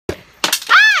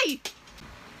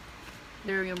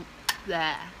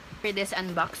for this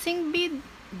unboxing vid.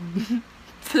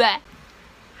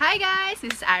 Hi guys,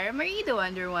 this is Ara Marie, the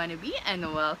Wonder Wannabe, and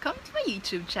welcome to my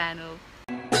YouTube channel.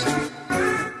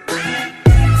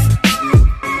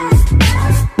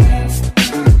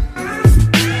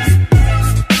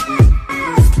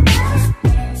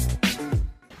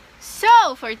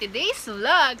 So, for today's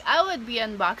vlog, I would be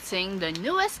unboxing the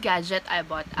newest gadget I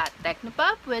bought at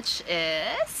Technopop, which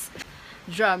is...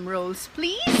 drum rolls,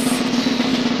 please!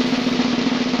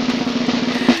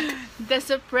 The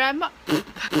Supremo...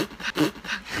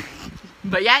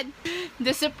 Bayan!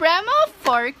 The Supremo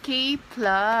 4K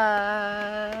Plus!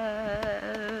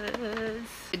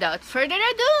 Without further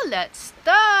ado, let's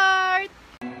start!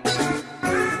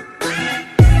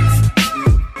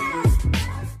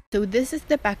 So this is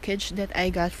the package that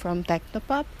I got from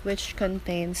Technopop, which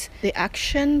contains the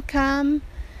action cam,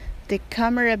 the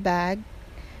camera bag,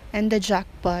 and the jack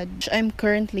pod, which I'm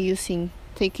currently using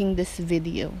taking this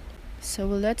video. So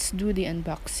let's do the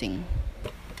unboxing.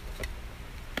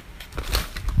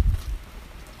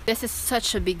 This is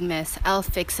such a big mess. I'll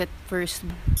fix it first.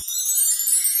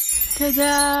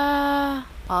 Ta-da!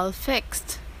 All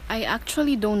fixed. I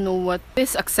actually don't know what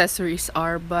these accessories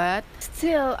are, but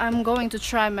still, I'm going to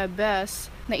try my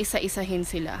best na isa-isahin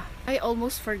sila. I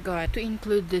almost forgot to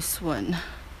include this one.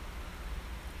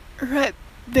 Right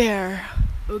there.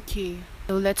 Okay.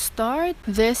 So let's start.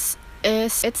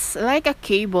 It's like a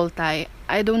cable tie.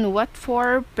 I don't know what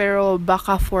for, pero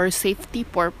baka for safety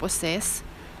purposes.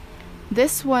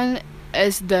 This one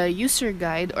is the user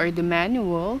guide or the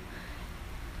manual.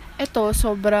 Ito,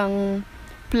 sobrang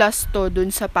plus to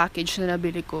dun sa package na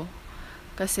nabili ko.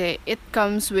 Kasi it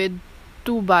comes with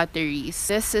 2 batteries.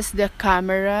 This is the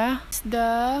camera,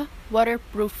 the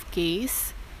waterproof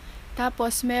case.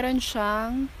 Tapos meron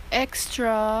siyang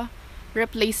extra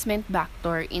replacement back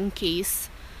door in case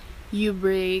you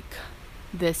break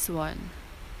this one.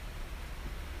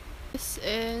 This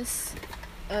is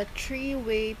a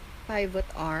 3-way pivot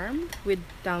arm with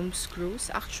thumb screws.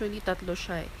 Actually, tatlo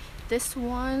siya. This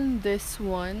one,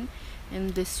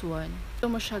 and this one. Ito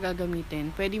mo siya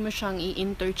gagamitin. Pwede mo siyang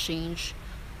i-interchange.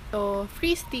 So,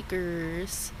 free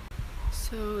stickers.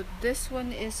 So, this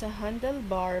one is a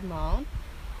handlebar mount.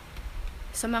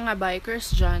 Sa mga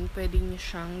bikers dyan, pwede nyo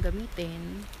siyang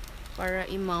gamitin para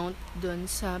i-mount dun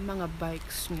sa mga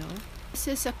bikes nyo. This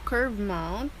is a curve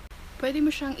mount. Pwede mo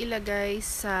siyang ilagay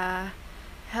sa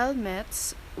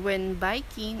helmets when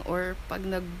biking or pag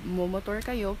nagmomotor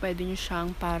kayo, pwede nyo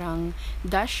siyang parang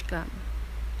dashcam.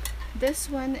 This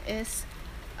one is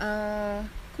a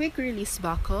quick release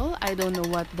buckle. I don't know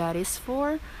what that is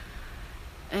for.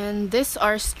 And these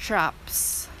are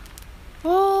straps.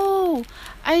 Oh!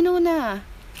 I know na!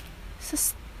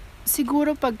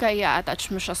 Siguro pagka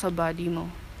i-attach mo siya sa body mo,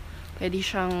 pwede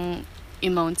siyang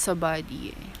i-mount sa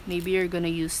body. Maybe you're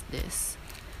gonna use this.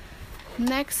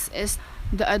 Next is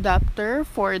the adapter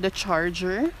for the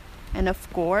charger. And of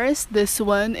course, this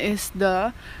one is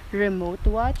the remote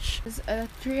watch. It's a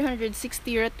 360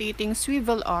 rotating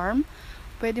swivel arm.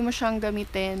 Pwede mo siyang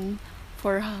gamitin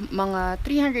for mga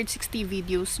 360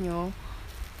 videos nyo.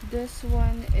 This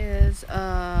one is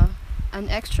an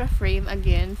extra frame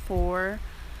again for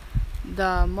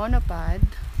the monopod.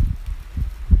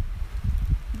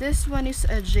 This one is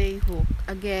a J-hook.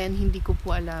 Again, hindi ko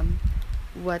po alam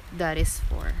what that is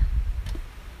for.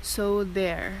 So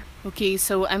there. Okay,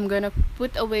 so I'm gonna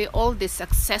put away all these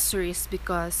accessories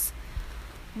because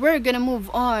we're gonna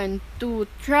move on to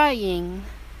trying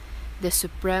the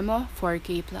Supremo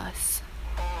 4K Plus.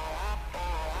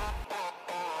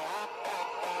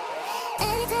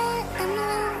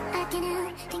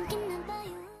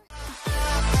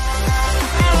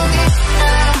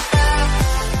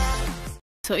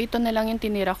 So ito na lang yung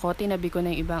tinira ko, tinabi ko na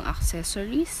yung ibang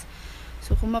accessories.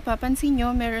 So, kung mapapansin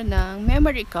nyo, meron ng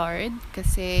memory card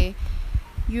kasi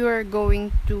you're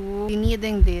going to be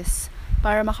needing this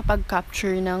para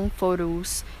makapag-capture ng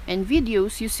photos and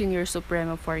videos using your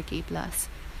Supremo 4K Plus.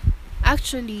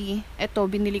 Actually, ito,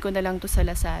 binili ko na lang to sa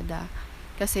Lazada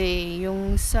kasi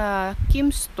yung sa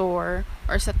Kimstore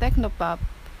or sa Technopop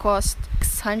cost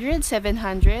 600,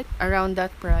 700, around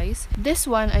that price. This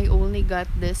one, I only got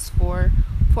this for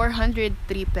 403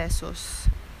 pesos.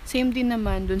 Same din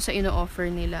naman dun sa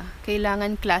ino-offer nila.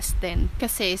 Kailangan class 10.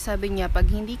 Kasi sabi niya, pag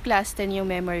hindi class 10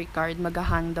 yung memory card,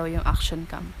 mag-hang daw yung action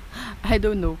cam. I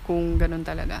don't know kung ganun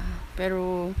talaga.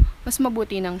 Pero, mas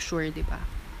mabuti ng sure, diba?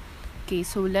 Okay,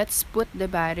 so let's put the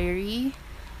battery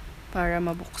para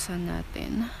mabuksan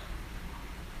natin.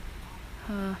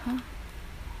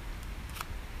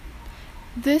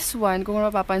 This one, kung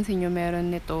mapapansin nyo,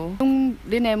 meron nito. Yung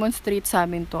dinemonstrate sa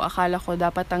amin to, akala ko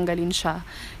dapat tanggalin siya.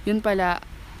 Yun pala,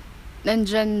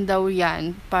 nandyan daw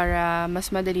yan para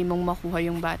mas madali mong makuha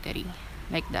yung battery.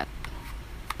 Like that.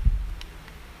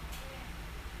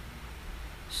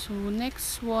 So,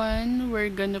 next one,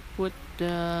 we're gonna put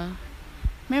the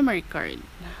memory card.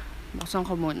 Buksan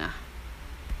ko muna.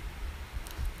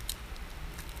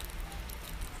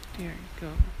 There you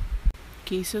go.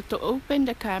 Okay, so to open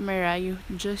the camera, you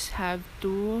just have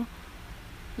to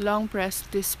long press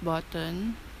this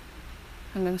button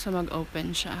hanggang sa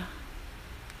mag-open siya.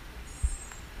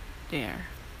 There.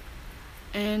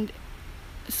 And,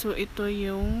 so ito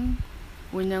yung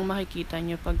unang makikita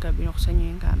nyo pagka binuksan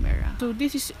nyo yung camera. So,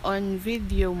 this is on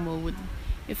video mode.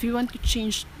 If you want to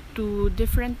change to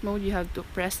different mode, you have to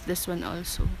press this one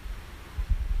also.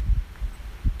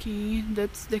 Okay,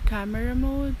 that's the camera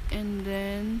mode. And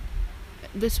then,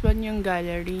 this one yung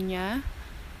gallery niya.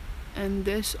 And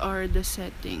these are the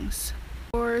settings.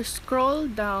 For scroll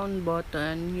down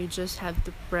button, you just have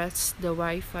to press the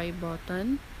Wi-Fi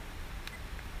button.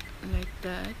 Like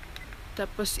that.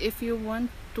 Tapos, if you want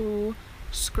to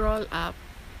scroll up,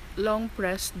 long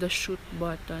press the shoot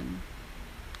button.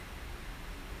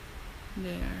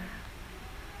 There.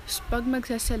 So, pag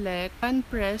magsaselect,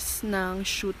 unpress ng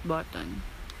shoot button.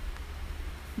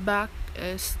 Back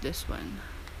is this one.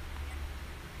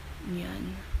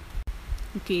 Yan.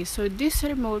 Okay, so this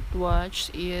remote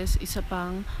watch is isa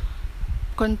pang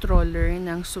controller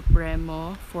ng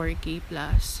Supremo 4K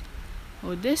Plus.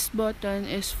 So, this button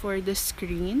is for the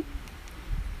screen.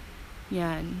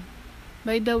 Yan.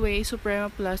 By the way,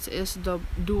 Supremo Plus is the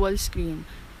dual screen.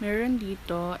 Meron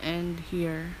dito and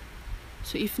here.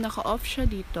 So, if naka-off siya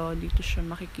dito, dito siya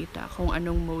makikita kung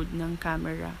anong mode ng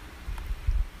camera.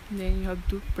 Then, you have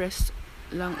to press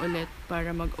lang ulit para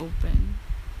mag-open.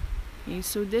 Okay,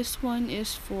 so this one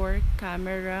is for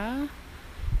camera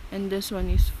and this one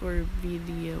is for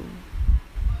video.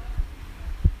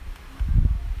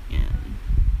 Yan.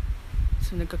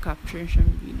 So, nagka-capture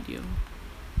siyang video.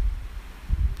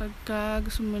 Pagka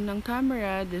gusto mo ng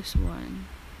camera, this one.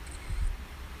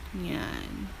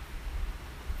 Yan.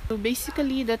 So,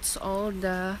 basically, that's all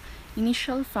the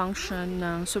initial function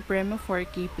ng Supremo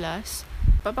 4K Plus.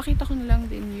 Papakita ko na lang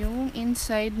din yung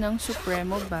inside ng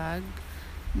Supremo bag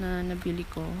na nabili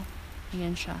ko.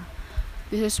 Ayan siya.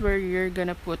 This is where you're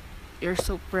gonna put your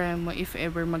Supremo if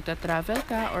ever magta-travel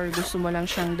ka or gusto mo lang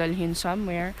siyang dalhin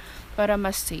somewhere para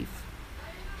mas safe.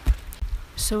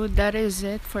 So that is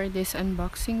it for this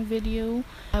unboxing video.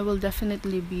 I will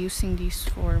definitely be using these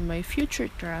for my future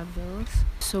travels.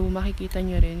 So makikita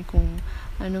nyo rin kung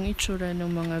anong itsura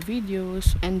ng mga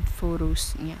videos and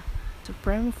photos niya.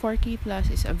 Supremo 4K Plus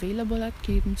is available at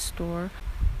Kimstore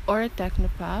or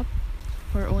Technopop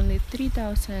for only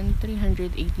 3,380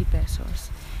 pesos.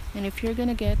 And if you're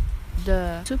gonna get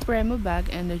the Supremo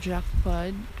bag and the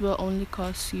jackpot, it will only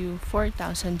cost you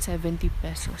 4,070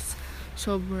 pesos.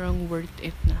 Sobrang worth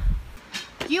it na.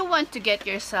 You want to get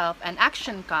yourself an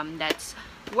action cam that's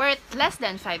worth less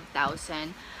than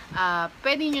 5,000,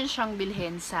 pwede nyo siyang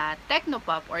bilhin sa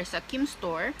Technopop or sa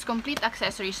Kimstore. Complete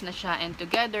accessories na siya and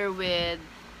together with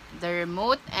the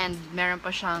remote and meron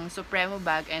pa siyang Supremo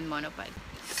bag and monopod.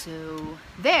 So,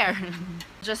 there!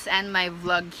 Just end my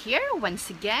vlog here. Once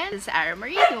again, this is Ara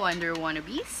Marie, the Wonder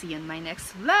Wannabe. See you in my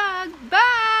next vlog.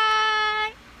 Bye!